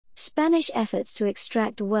Spanish efforts to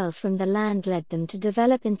extract wealth from the land led them to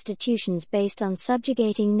develop institutions based on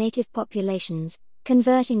subjugating native populations,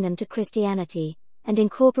 converting them to Christianity, and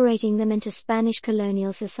incorporating them into Spanish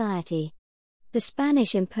colonial society. The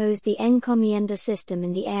Spanish imposed the encomienda system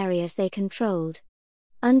in the areas they controlled.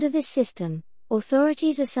 Under this system,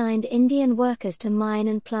 authorities assigned Indian workers to mine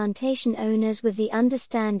and plantation owners with the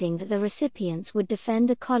understanding that the recipients would defend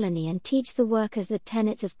the colony and teach the workers the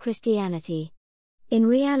tenets of Christianity. In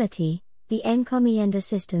reality, the encomienda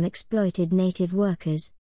system exploited native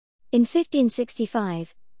workers. In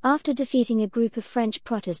 1565, after defeating a group of French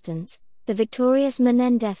Protestants, the victorious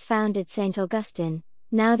Menendez founded St. Augustine,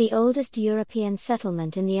 now the oldest European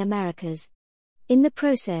settlement in the Americas. In the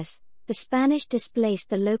process, the Spanish displaced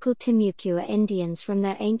the local Timucua Indians from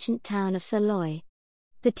their ancient town of Saloy.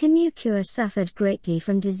 The Timucua suffered greatly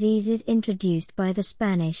from diseases introduced by the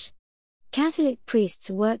Spanish. Catholic priests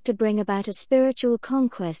worked to bring about a spiritual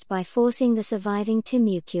conquest by forcing the surviving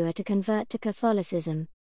Timucua to convert to Catholicism.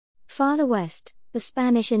 Farther west, the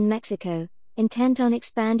Spanish in Mexico, intent on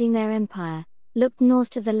expanding their empire, looked north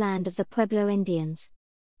to the land of the Pueblo Indians.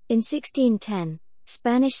 In 1610,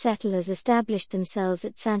 Spanish settlers established themselves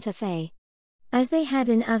at Santa Fe. As they had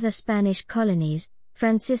in other Spanish colonies,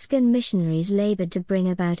 Franciscan missionaries labored to bring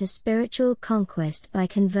about a spiritual conquest by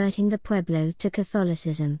converting the Pueblo to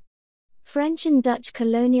Catholicism. French and Dutch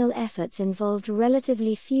colonial efforts involved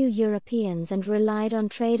relatively few Europeans and relied on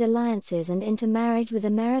trade alliances and intermarriage with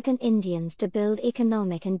American Indians to build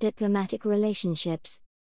economic and diplomatic relationships.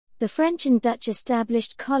 The French and Dutch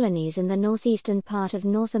established colonies in the northeastern part of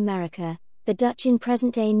North America, the Dutch in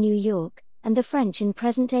present-day New York, and the French in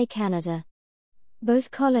present-day Canada.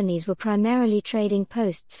 Both colonies were primarily trading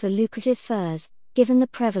posts for lucrative furs, given the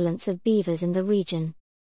prevalence of beavers in the region.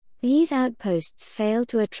 These outposts failed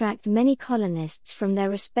to attract many colonists from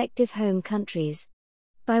their respective home countries.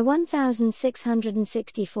 By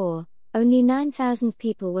 1664, only 9,000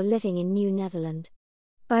 people were living in New Netherland.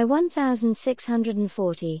 By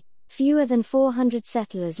 1640, fewer than 400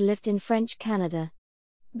 settlers lived in French Canada.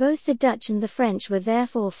 Both the Dutch and the French were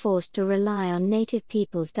therefore forced to rely on native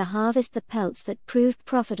peoples to harvest the pelts that proved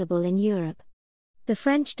profitable in Europe. The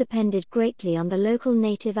French depended greatly on the local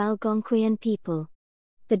native Algonquian people.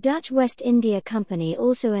 The Dutch West India Company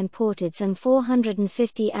also imported some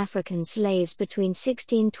 450 African slaves between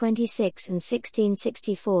 1626 and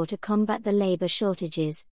 1664 to combat the labor shortages.